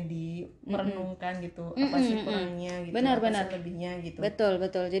bersemedi, merenungkan gitu, apa sih kurangnya gitu, benar. apa sih lebihnya gitu. Betul.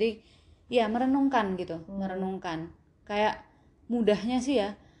 Jadi ya merenungkan gitu, merenungkan. Kayak mudahnya sih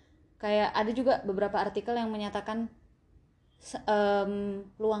ya, kayak ada juga beberapa artikel yang menyatakan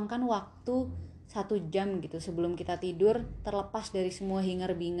luangkan waktu 1 jam gitu sebelum kita tidur, terlepas dari semua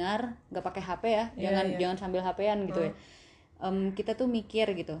hingar-bingar, nggak pakai HP ya, jangan sambil HP-an gitu ya. Kita tuh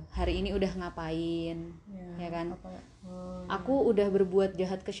mikir gitu, hari ini udah ngapain, ya kan? Aku udah berbuat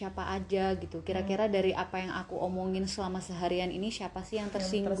jahat ke siapa aja gitu. Kira-kira dari apa yang aku omongin selama seharian ini, siapa sih yang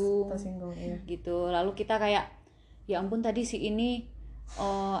tersinggung, gitu. Lalu kita kayak, ya ampun tadi si ini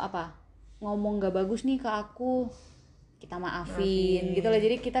ngomong nggak bagus nih ke aku, kita maafin gitu loh.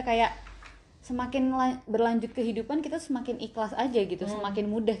 Jadi kita kayak semakin berlanjut kehidupan, kita semakin ikhlas aja gitu, semakin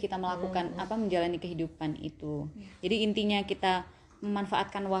mudah kita melakukan menjalani kehidupan itu. Jadi intinya kita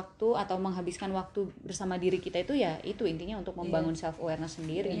memanfaatkan waktu atau menghabiskan waktu bersama diri kita itu, ya itu intinya untuk membangun self awareness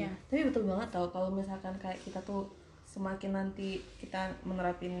sendiri. Tapi betul banget tau, kalau misalkan kayak kita tuh semakin nanti kita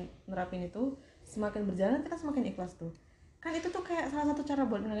nerapin itu, semakin berjalan kita semakin ikhlas tuh. Kan itu tuh kayak salah satu cara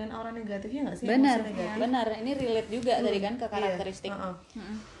buat ngelain aura negatifnya nggak sih? Benar. Ini relate juga tadi kan ke karakteristik.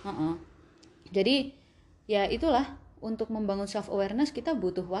 Jadi ya itulah, untuk membangun self awareness kita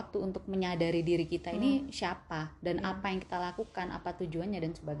butuh waktu untuk menyadari diri kita ini siapa dan apa yang kita lakukan, apa tujuannya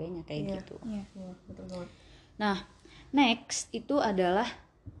dan sebagainya kayak gitu. Betul banget. Nah, next itu adalah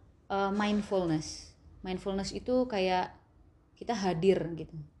mindfulness. Mindfulness itu kayak kita hadir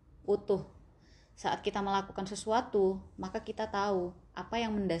gitu, utuh. Saat kita melakukan sesuatu, maka kita tahu apa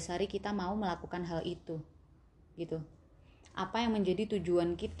yang mendasari kita mau melakukan hal itu gitu. Apa yang menjadi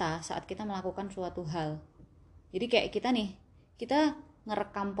tujuan kita saat kita melakukan suatu hal. Jadi kayak kita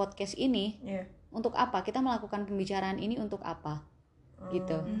ngerekam podcast ini untuk apa? Kita melakukan pembicaraan ini untuk apa?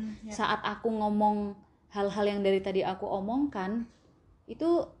 Gitu. Saat aku ngomong hal-hal yang dari tadi aku omongkan,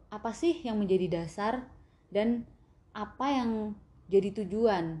 itu apa sih yang menjadi dasar dan apa yang jadi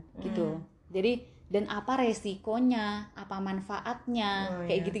tujuan gitu. Jadi dan apa resikonya, apa manfaatnya,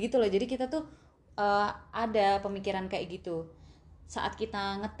 kayak gitu-gitu loh. Jadi kita tuh ada pemikiran kayak gitu. Saat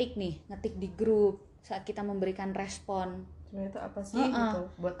kita ngetik di grup, saat kita memberikan respon, sebenarnya itu apa sih gitu,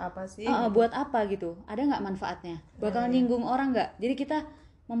 buat apa sih gitu. Buat apa gitu, ada nggak manfaatnya, bakalan nyinggung orang nggak. Jadi kita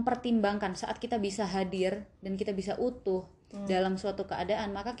mempertimbangkan saat kita bisa hadir dan kita bisa utuh, dalam suatu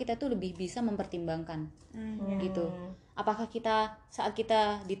keadaan, maka kita tuh lebih bisa mempertimbangkan gitu. Apakah kita saat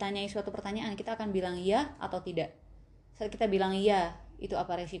kita ditanyai suatu pertanyaan kita akan bilang iya atau tidak? Saat kita bilang iya, itu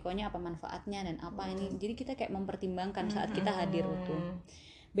apa resikonya, apa manfaatnya, dan apa ini. Jadi kita kayak mempertimbangkan saat kita hadir itu.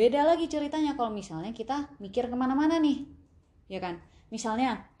 Beda lagi ceritanya kalau misalnya kita mikir kemana-mana nih, ya kan?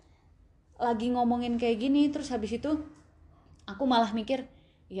 Misalnya lagi ngomongin kayak gini, terus habis itu aku malah mikir,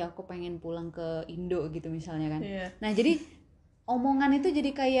 ya aku pengen pulang ke Indo gitu misalnya kan. Nah jadi omongan itu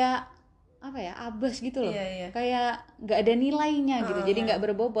jadi kayak apa ya, abas gitu loh, kayak nggak ada nilainya gitu. Jadi nggak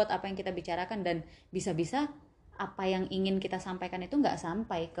berbobot apa yang kita bicarakan, dan bisa-bisa apa yang ingin kita sampaikan itu nggak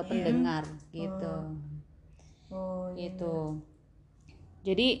sampai ke pendengar gitu. Gitu.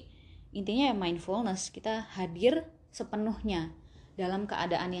 Jadi intinya ya mindfulness, kita hadir sepenuhnya dalam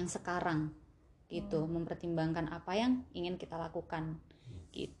keadaan yang sekarang gitu, mempertimbangkan apa yang ingin kita lakukan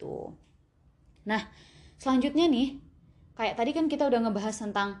gitu. Nah selanjutnya nih, kayak tadi kan kita udah ngebahas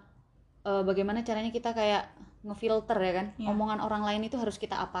tentang bagaimana caranya kita kayak ngefilter ya kan, omongan orang lain itu harus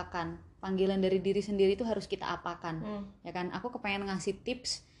kita apakan, panggilan dari diri sendiri itu harus kita apakan, ya kan. Aku kepengen ngasih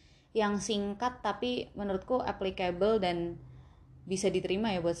tips yang singkat tapi menurutku applicable dan bisa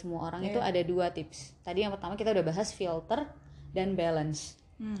diterima ya buat semua orang. Itu ada 2 tips. Tadi yang pertama kita udah bahas filter dan balance.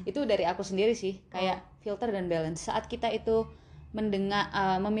 Itu dari aku sendiri sih, kayak filter dan balance. Saat kita itu mendengar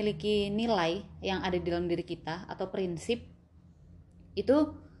memiliki nilai yang ada di dalam diri kita atau prinsip, itu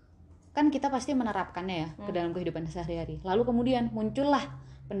kan kita pasti menerapkannya ya ke dalam kehidupan sehari-hari. Lalu kemudian muncullah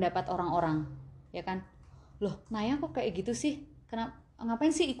pendapat orang-orang, ya kan, loh Naya kok kayak gitu sih,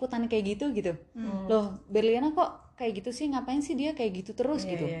 ngapain sih ikutan kayak gitu gitu. Loh Berliana kok kayak gitu sih, ngapain sih dia kayak gitu terus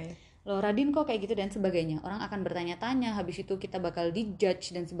gitu. Loh Radin kok kayak gitu, dan sebagainya. Orang akan bertanya-tanya, habis itu kita bakal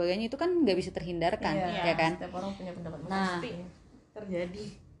dijudge dan sebagainya. Itu kan nggak bisa terhindarkan, ya kan. Setiap orang punya pendapat Nah, pasti terjadi.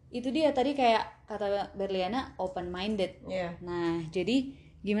 Itu dia tadi kayak kata Berliana, open minded. Nah jadi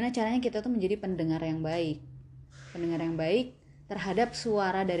gimana caranya kita tuh menjadi pendengar yang baik, pendengar yang baik terhadap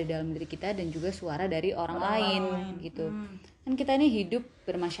suara dari dalam diri kita dan juga suara dari orang lain gitu. Kan kita ini hidup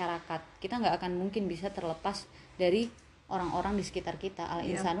bermasyarakat, kita nggak akan mungkin bisa terlepas dari orang-orang di sekitar kita. Al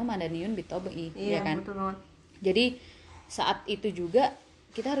insanu madaniyun bitobai, ya kan. Betul banget. Jadi saat itu juga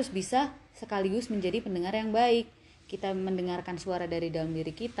kita harus bisa sekaligus menjadi pendengar yang baik. Kita mendengarkan suara dari dalam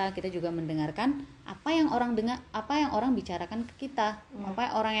diri kita, kita juga mendengarkan apa yang orang dengar, apa yang orang bicarakan ke kita, apa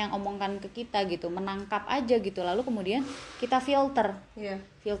yang orang yang omongkan ke kita gitu, menangkap aja gitu. Lalu kemudian kita filter,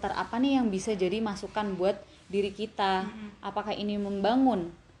 filter apa nih yang bisa jadi masukan buat diri kita, apakah ini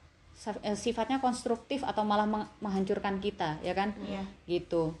membangun, sifatnya konstruktif atau malah menghancurkan kita, ya kan?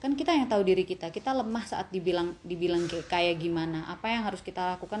 Gitu. Kan kita yang tahu diri kita, kita lemah saat dibilang kayak gimana, apa yang harus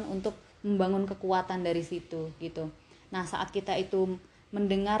kita lakukan untuk membangun kekuatan dari situ gitu. Nah saat kita itu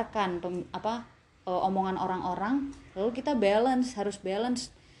mendengarkan omongan orang-orang, lalu kita harus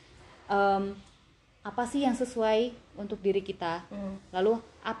balance apa sih yang sesuai untuk diri kita, lalu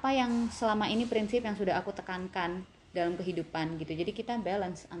apa yang selama ini prinsip yang sudah aku tekankan dalam kehidupan gitu. Jadi kita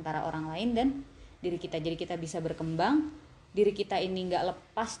balance antara orang lain dan diri kita, jadi kita bisa berkembang. Diri kita ini nggak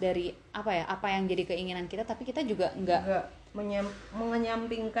lepas dari apa yang jadi keinginan kita, tapi kita juga nggak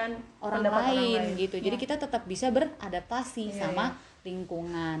menyampingkan orang lain gitu. Jadi kita tetap bisa beradaptasi sama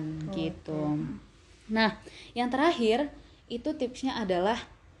lingkungan gitu. Nah yang terakhir itu tipsnya adalah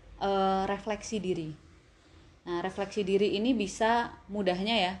refleksi diri. Nah refleksi diri ini bisa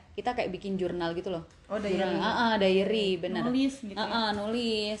mudahnya ya kita kayak bikin jurnal gitu loh. Diary benar. Nulis gitu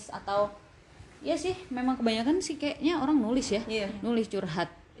nulis atau ya sih memang kebanyakan sih kayaknya orang nulis ya. Nulis curhat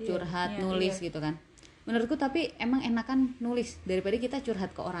nulis gitu kan. Menurutku tapi emang enakan nulis daripada kita curhat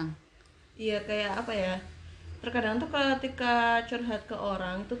ke orang. Kayak apa ya, terkadang tuh ketika curhat ke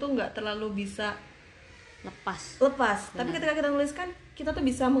orang itu tuh nggak terlalu bisa lepas. Tapi ketika kita nulis kan kita tuh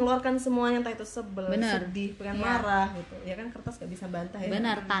bisa mengeluarkan semuanya, entah itu sebel, sedih, pengen marah gitu. Ya kan kertas nggak bisa bantah ya.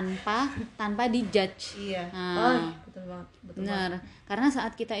 Benar, tanpa dijudge. Nah, betul banget. Benar. Karena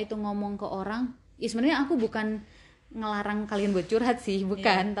saat kita itu ngomong ke orang, ya sebenarnya aku bukan ngelarang kalian buat curhat sih,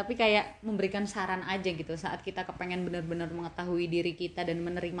 bukan, tapi kayak memberikan saran aja gitu. Saat kita kepengen benar-benar mengetahui diri kita dan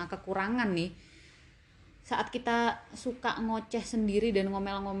menerima kekurangan nih, saat kita suka ngoceh sendiri dan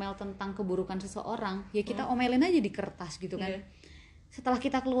ngomel-ngomel tentang keburukan seseorang, ya kita omelin aja di kertas gitu kan. Setelah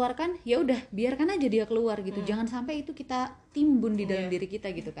kita keluarkan, ya udah biarkan aja dia keluar gitu. Jangan sampai itu kita timbun di dalam diri kita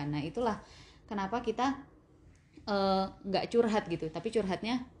gitu kan. Nah itulah kenapa kita nggak curhat gitu, tapi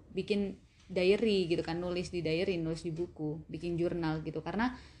curhatnya bikin diary gitu kan, nulis di diary, nulis di buku, bikin jurnal gitu.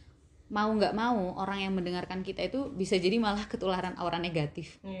 Karena mau nggak mau orang yang mendengarkan kita itu bisa jadi malah ketularan aura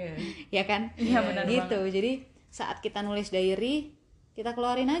negatif, ya kan? Benar gitu banget. Jadi saat kita nulis diary, kita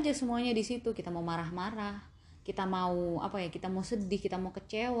keluarin aja semuanya di situ. Kita mau marah-marah, kita mau apa ya, kita mau sedih, kita mau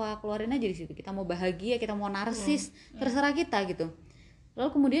kecewa, keluarin aja di situ. Kita mau bahagia, kita mau narsis, terserah kita gitu. Lalu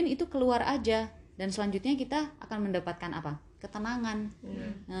kemudian itu keluar aja, dan selanjutnya kita akan mendapatkan apa? Ketenangan.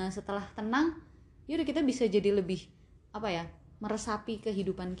 Nah, setelah tenang, yaudah kita bisa jadi lebih apa ya, meresapi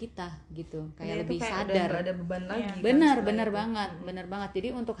kehidupan kita gitu, kayak lebih kayak sadar. udah gak ada beban lagi. Benar banget.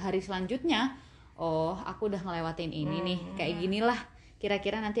 Jadi untuk hari selanjutnya, oh aku udah ngelewatin ini nih, kayak ginilah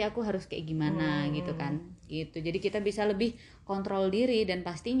kira-kira nanti aku harus kayak gimana gitu kan, gitu. Jadi kita bisa lebih kontrol diri, dan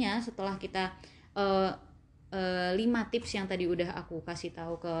pastinya setelah kita 5 tips yang tadi udah aku kasih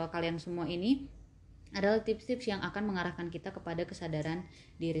tahu ke kalian semua ini adalah tips-tips yang akan mengarahkan kita kepada kesadaran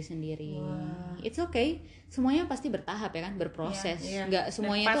diri sendiri. It's okay, semuanya pasti bertahap ya kan, berproses. Nggak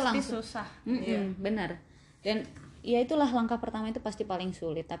semuanya itu langsung susah. Benar. Dan ya itulah langkah pertama itu pasti paling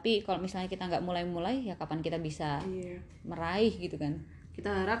sulit. Tapi kalau misalnya kita nggak mulai-mulai, ya kapan kita bisa meraih gitu kan?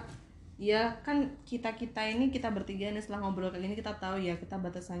 Kita harap ya kan kita ini kita bertiga nih, setelah ngobrol kayak gini kita tahu ya kita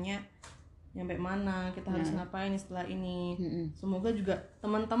batasannya nyampe mana, kita harus ngapain setelah ini. Semoga juga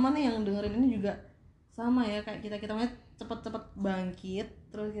teman-teman yang dengerin ini juga sama ya kayak kita cepet-cepet bangkit,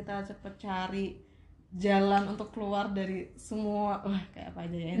 terus kita cepet cari jalan untuk keluar dari semua kayak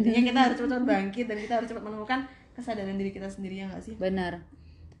apa aja ya, intinya kita harus cepet bangkit dan kita harus cepat menemukan kesadaran diri kita sendiri, ya nggak sih? Benar.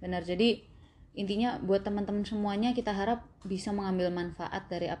 Jadi intinya buat teman-teman semuanya, kita harap bisa mengambil manfaat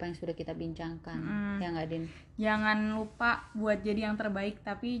dari apa yang sudah kita bincangkan. Ya nggak, Din? Jangan lupa buat jadi yang terbaik,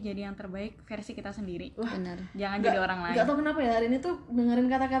 tapi jadi yang terbaik versi kita sendiri. Benar. Jangan jadi orang lain. Gak tau kenapa ya hari ini tuh dengerin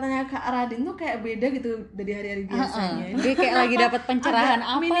kata-katanya Kak Radin tuh kayak beda gitu dari hari-hari biasanya. Dia kayak lagi dapat pencerahan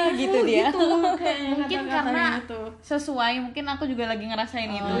apa gitu dia. Gitu, mungkin karena sesuai, mungkin aku juga lagi ngerasain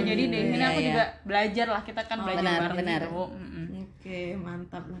itu. Jadi dari sini aku juga belajar lah, kita kan belajar bareng gitu. Oke,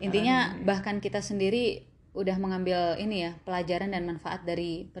 mantap. Intinya bahkan kita sendiri udah mengambil ini ya, pelajaran dan manfaat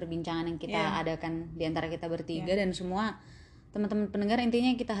dari perbincangan yang kita adakan di antara kita bertiga, dan semua teman-teman pendengar.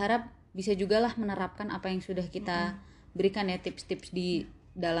 Intinya kita harap bisa juga lah menerapkan apa yang sudah kita berikan ya, tips-tips di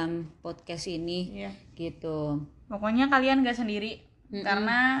dalam podcast ini gitu. Pokoknya kalian gak sendiri,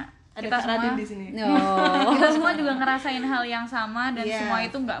 karena ada kita Kak semua Radin di sini. kita semua juga ngerasain hal yang sama, dan semua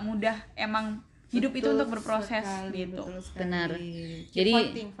itu nggak mudah. Emang hidup itu untuk berproses gitu. Benar. Jadi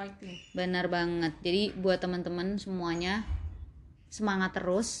fighting. Benar banget. Jadi buat teman-teman semuanya, semangat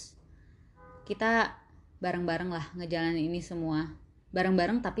terus. Kita bareng-bareng lah ngejalanin ini semua.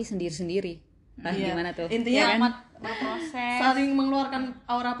 Bareng-bareng tapi sendiri-sendiri. Gimana tuh? Intinya Selamat berproses. Saling mengeluarkan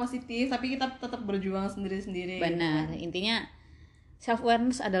aura positif, tapi kita tetap berjuang sendiri-sendiri. Benar. Intinya self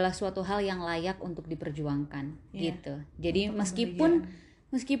awareness adalah suatu hal yang layak untuk diperjuangkan gitu. Jadi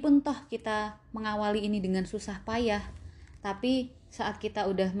meskipun toh kita mengawali ini dengan susah payah, tapi saat kita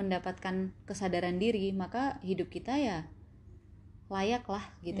udah mendapatkan kesadaran diri, maka hidup kita ya layak lah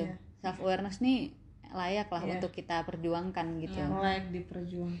gitu. Self awareness nih layak lah untuk kita perjuangkan gitu. Layak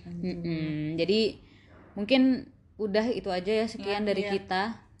diperjuangkan. Jadi mungkin udah itu aja ya, sekian dari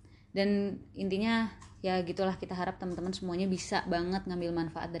kita. Dan intinya ya gitulah, kita harap teman-teman semuanya bisa banget ngambil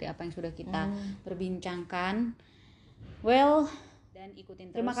manfaat dari apa yang sudah kita perbincangkan. Dan ikutin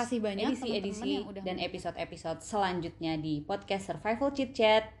terus. Terima kasih banyak edisi dan episode-episode selanjutnya di podcast Survival Chit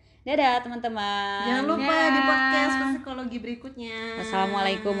Chat. Dadah teman-teman. Jangan lupa di podcast psikologi berikutnya.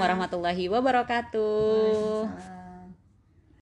 Wassalamualaikum warahmatullahi wabarakatuh.